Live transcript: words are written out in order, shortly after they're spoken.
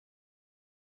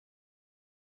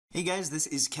Hey guys, this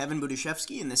is Kevin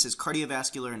Budiszewski, and this is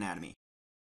Cardiovascular Anatomy.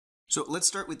 So let's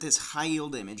start with this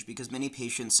high-yield image because many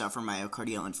patients suffer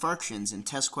myocardial infarctions, and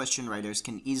test question writers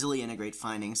can easily integrate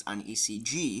findings on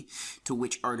ECG to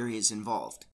which artery is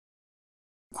involved.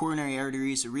 Coronary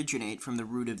arteries originate from the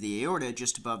root of the aorta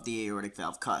just above the aortic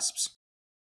valve cusps.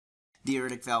 The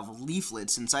aortic valve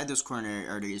leaflets inside those coronary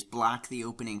arteries block the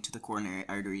opening to the coronary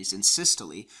arteries in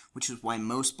systole, which is why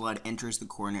most blood enters the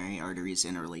coronary arteries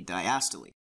in early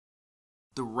diastole.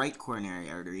 The right coronary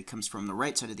artery comes from the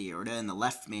right side of the aorta, and the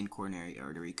left main coronary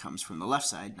artery comes from the left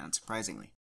side, not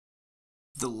surprisingly.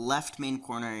 The left main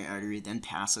coronary artery then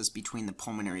passes between the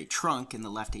pulmonary trunk and the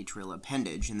left atrial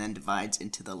appendage, and then divides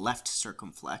into the left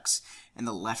circumflex and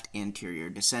the left anterior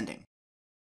descending.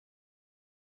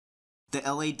 The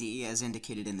LAD, as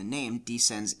indicated in the name,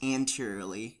 descends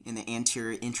anteriorly in the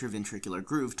anterior intraventricular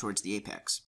groove towards the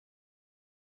apex.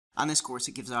 On this course,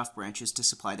 it gives off branches to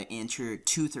supply the anterior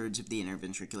two-thirds of the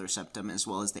interventricular septum, as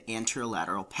well as the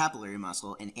anterolateral papillary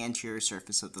muscle and anterior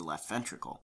surface of the left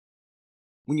ventricle.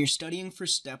 When you're studying for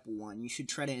step 1, you should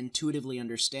try to intuitively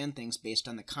understand things based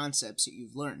on the concepts that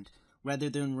you've learned, rather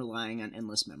than relying on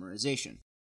endless memorization.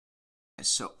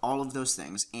 So all of those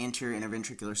things, anterior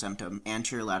interventricular septum,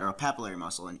 anterior lateral papillary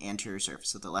muscle, and anterior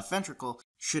surface of the left ventricle,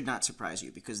 should not surprise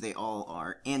you because they all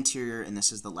are anterior, and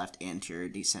this is the left anterior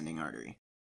descending artery.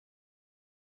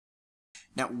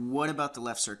 Now, what about the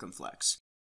left circumflex?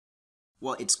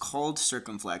 Well, it's called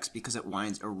circumflex because it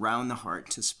winds around the heart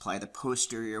to supply the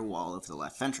posterior wall of the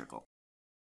left ventricle.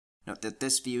 Note that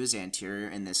this view is anterior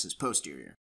and this is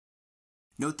posterior.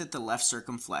 Note that the left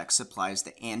circumflex supplies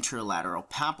the anterolateral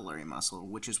papillary muscle,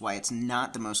 which is why it's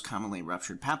not the most commonly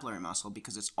ruptured papillary muscle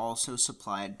because it's also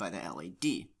supplied by the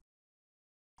LAD.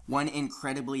 One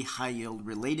incredibly high-yield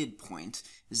related point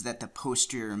is that the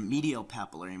posterior medial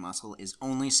papillary muscle is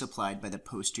only supplied by the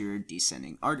posterior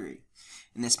descending artery,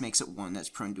 and this makes it one that's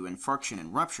prone to infarction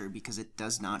and rupture because it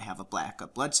does not have a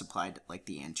backup blood supply like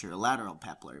the anterolateral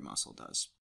papillary muscle does.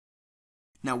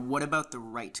 Now, what about the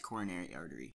right coronary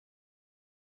artery?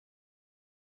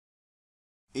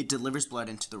 It delivers blood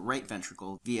into the right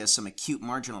ventricle via some acute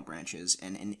marginal branches,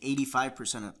 and in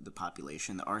 85% of the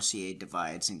population, the RCA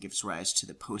divides and gives rise to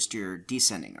the posterior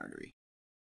descending artery.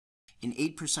 In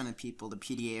 8% of people, the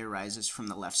PDA arises from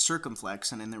the left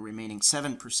circumflex, and in the remaining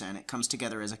 7%, it comes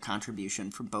together as a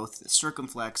contribution from both the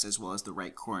circumflex as well as the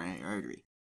right coronary artery.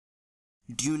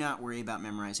 Do not worry about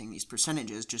memorizing these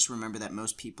percentages, just remember that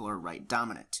most people are right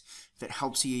dominant. If it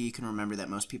helps you, you can remember that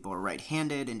most people are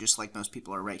right-handed, and just like most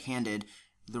people are right-handed,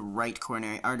 the right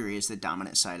coronary artery is the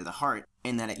dominant side of the heart,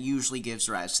 and that it usually gives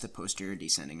rise to the posterior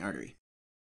descending artery.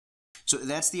 So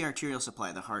that's the arterial supply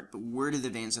of the heart, but where do the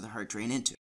veins of the heart drain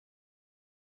into?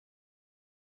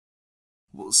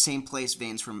 Well, same place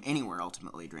veins from anywhere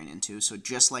ultimately drain into, so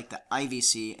just like the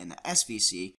IVC and the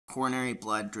SVC, coronary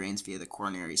blood drains via the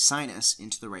coronary sinus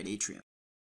into the right atrium.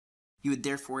 You would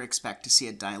therefore expect to see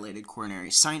a dilated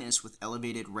coronary sinus with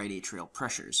elevated right atrial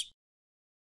pressures.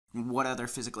 What other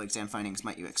physical exam findings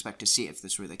might you expect to see if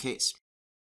this were the case?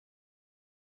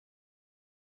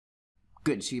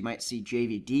 Good, so you might see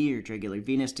JVD or jugular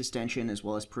venous distension as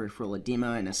well as peripheral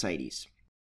edema and ascites.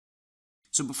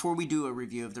 So before we do a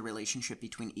review of the relationship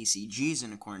between ECGs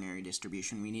and a coronary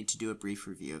distribution, we need to do a brief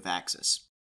review of axis.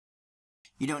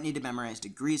 You don't need to memorize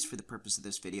degrees for the purpose of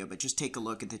this video, but just take a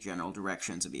look at the general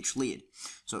directions of each lead.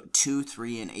 So 2,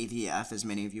 3, and AVF, as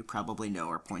many of you probably know,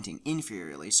 are pointing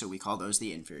inferiorly, so we call those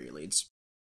the inferior leads.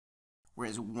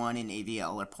 Whereas 1 and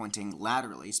AVL are pointing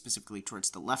laterally, specifically towards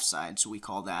the left side, so we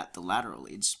call that the lateral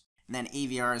leads. And then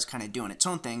AVR is kind of doing its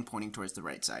own thing, pointing towards the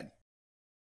right side.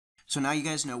 So now you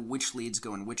guys know which leads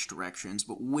go in which directions,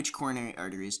 but which coronary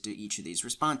arteries do each of these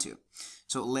respond to?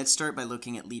 So let's start by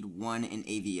looking at lead 1 in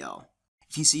AVL.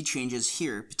 If you see changes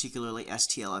here, particularly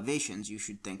ST elevations, you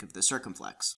should think of the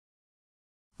circumflex.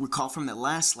 Recall from the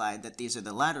last slide that these are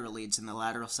the lateral leads, and the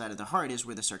lateral side of the heart is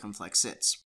where the circumflex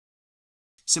sits.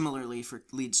 Similarly, for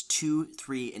leads 2,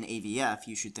 3, and AVF,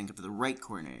 you should think of the right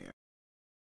coronary artery.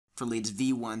 For leads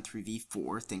V1 through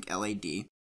V4, think LAD.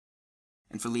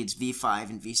 And for leads V5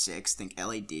 and V6, think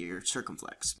LAD or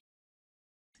circumflex.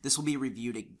 This will be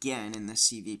reviewed again in the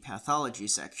CV pathology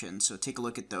section, so take a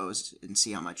look at those and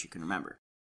see how much you can remember.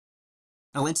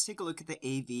 Now let's take a look at the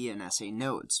AV and SA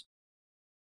nodes.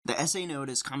 The SA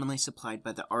node is commonly supplied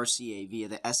by the RCA via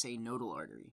the SA nodal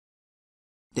artery.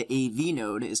 The AV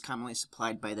node is commonly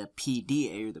supplied by the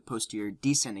PDA, or the posterior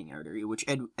descending artery, which,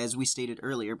 as we stated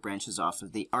earlier, branches off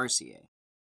of the RCA.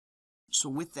 So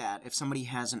with that, if somebody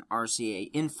has an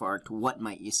RCA infarct, what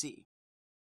might you see?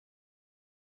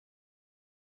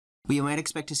 But you might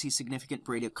expect to see significant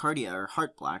bradycardia or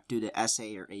heart block due to SA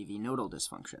or AV nodal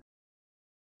dysfunction.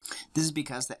 This is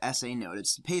because the SA node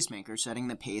is the pacemaker, setting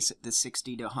the pace at the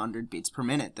 60 to 100 beats per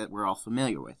minute that we're all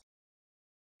familiar with.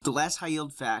 The last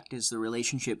high-yield fact is the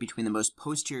relationship between the most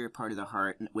posterior part of the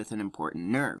heart with an important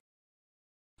nerve.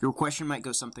 Your question might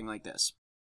go something like this.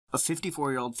 A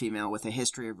 54-year-old female with a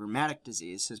history of rheumatic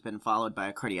disease has been followed by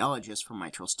a cardiologist for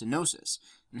mitral stenosis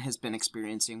and has been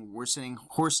experiencing worsening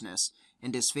hoarseness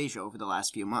and dysphagia over the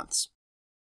last few months.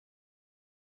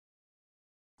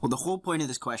 Well, the whole point of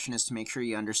this question is to make sure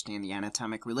you understand the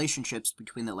anatomic relationships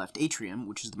between the left atrium,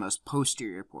 which is the most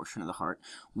posterior portion of the heart,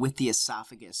 with the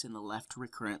esophagus and the left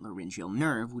recurrent laryngeal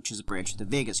nerve, which is a branch of the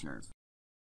vagus nerve.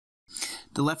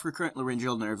 The left recurrent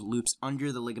laryngeal nerve loops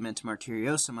under the ligamentum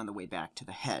arteriosum on the way back to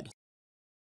the head.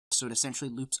 So it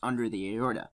essentially loops under the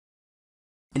aorta.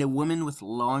 In a woman with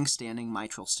long-standing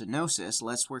mitral stenosis,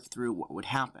 let's work through what would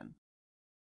happen.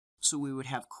 So we would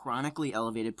have chronically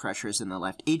elevated pressures in the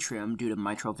left atrium due to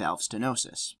mitral valve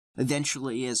stenosis.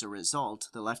 Eventually, as a result,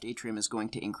 the left atrium is going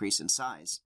to increase in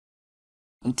size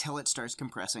until it starts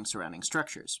compressing surrounding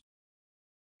structures.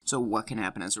 So what can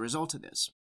happen as a result of this?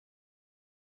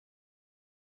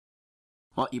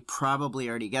 Well, you probably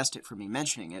already guessed it from me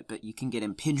mentioning it, but you can get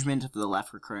impingement of the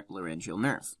left recurrent laryngeal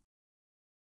nerve.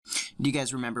 Do you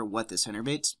guys remember what this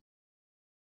innervates?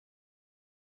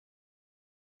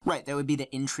 Right, that would be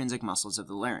the intrinsic muscles of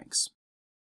the larynx.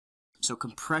 So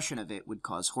compression of it would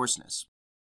cause hoarseness.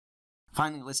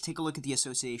 Finally, let's take a look at the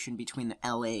association between the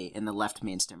LA and the left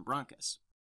mainstem bronchus.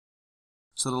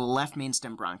 So the left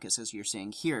mainstem bronchus, as you're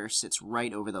seeing here, sits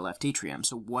right over the left atrium.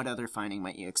 So what other finding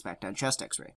might you expect on chest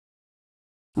x-ray?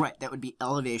 Right, that would be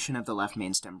elevation of the left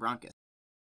mainstem bronchus.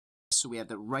 So we have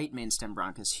the right mainstem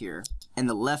bronchus here, and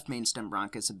the left mainstem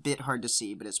bronchus, a bit hard to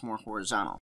see, but it's more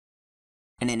horizontal.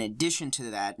 And in addition to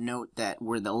that, note that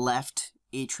where the left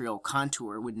atrial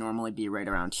contour would normally be right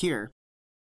around here,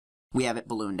 we have it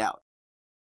ballooned out.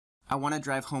 I want to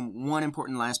drive home one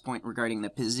important last point regarding the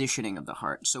positioning of the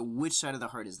heart. So which side of the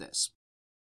heart is this?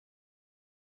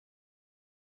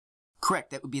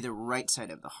 Correct, that would be the right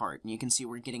side of the heart. And you can see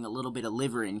we're getting a little bit of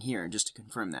liver in here, just to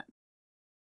confirm that.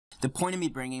 The point of me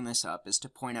bringing this up is to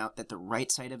point out that the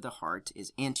right side of the heart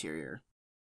is anterior,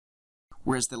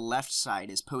 whereas the left side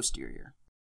is posterior.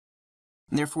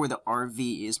 And therefore, the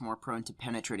RV is more prone to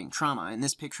penetrating trauma, and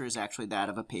this picture is actually that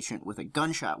of a patient with a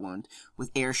gunshot wound,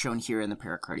 with air shown here in the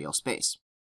pericardial space.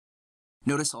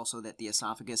 Notice also that the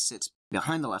esophagus sits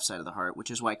behind the left side of the heart,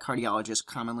 which is why cardiologists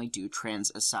commonly do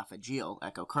transesophageal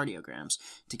echocardiograms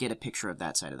to get a picture of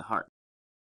that side of the heart.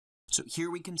 So here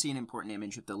we can see an important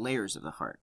image of the layers of the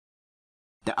heart.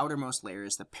 The outermost layer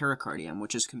is the pericardium,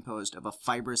 which is composed of a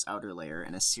fibrous outer layer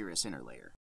and a serous inner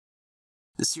layer.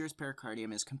 The serous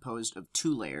pericardium is composed of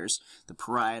two layers, the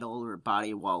parietal or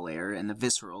body wall layer and the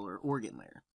visceral or organ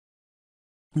layer.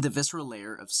 The visceral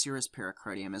layer of serous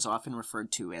pericardium is often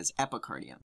referred to as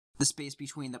epicardium. The space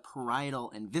between the parietal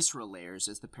and visceral layers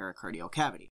is the pericardial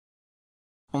cavity.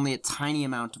 Only a tiny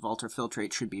amount of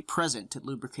ultrafiltrate should be present to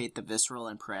lubricate the visceral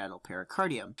and parietal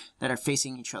pericardium that are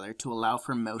facing each other to allow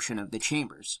for motion of the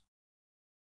chambers.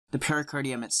 The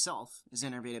pericardium itself is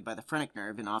innervated by the phrenic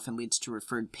nerve and often leads to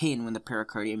referred pain when the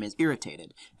pericardium is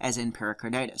irritated, as in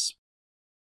pericarditis.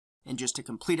 And just to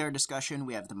complete our discussion,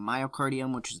 we have the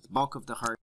myocardium, which is the bulk of the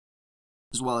heart,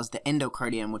 as well as the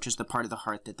endocardium, which is the part of the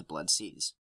heart that the blood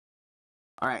sees.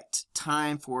 Alright,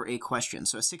 time for a question.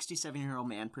 So a 67-year-old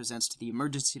man presents to the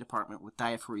emergency department with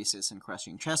diaphoresis and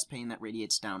crushing chest pain that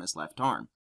radiates down his left arm.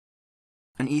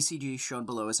 An ECG shown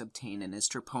below is obtained and his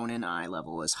troponin I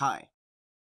level is high.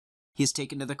 He is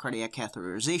taken to the cardiac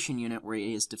catheterization unit where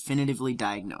he is definitively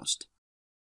diagnosed.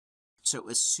 So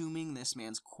assuming this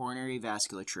man's coronary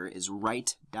vasculature is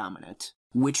right dominant,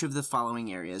 which of the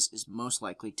following areas is most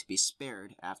likely to be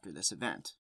spared after this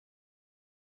event?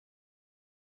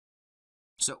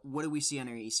 So what do we see on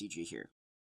our ECG here?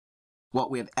 Well,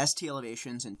 we have ST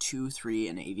elevations in 2, 3,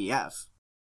 and AVF,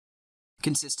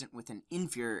 consistent with an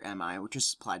inferior MI, which is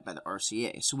supplied by the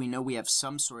RCA. So we know we have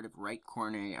some sort of right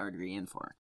coronary artery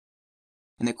infarct.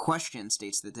 And the question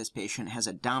states that this patient has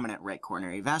a dominant right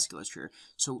coronary vasculature,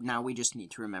 so now we just need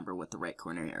to remember what the right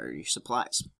coronary artery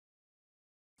supplies.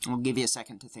 I'll give you a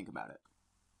second to think about it.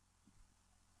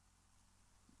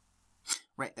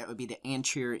 Right, that would be the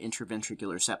anterior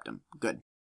intraventricular septum. Good.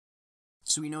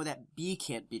 So we know that B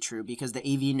can't be true because the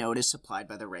AV node is supplied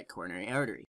by the right coronary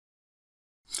artery.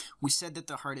 We said that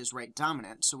the heart is right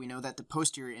dominant, so we know that the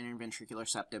posterior interventricular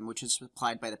septum, which is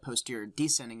supplied by the posterior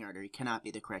descending artery, cannot be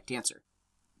the correct answer.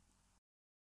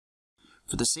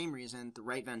 For the same reason, the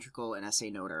right ventricle and SA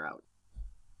node are out.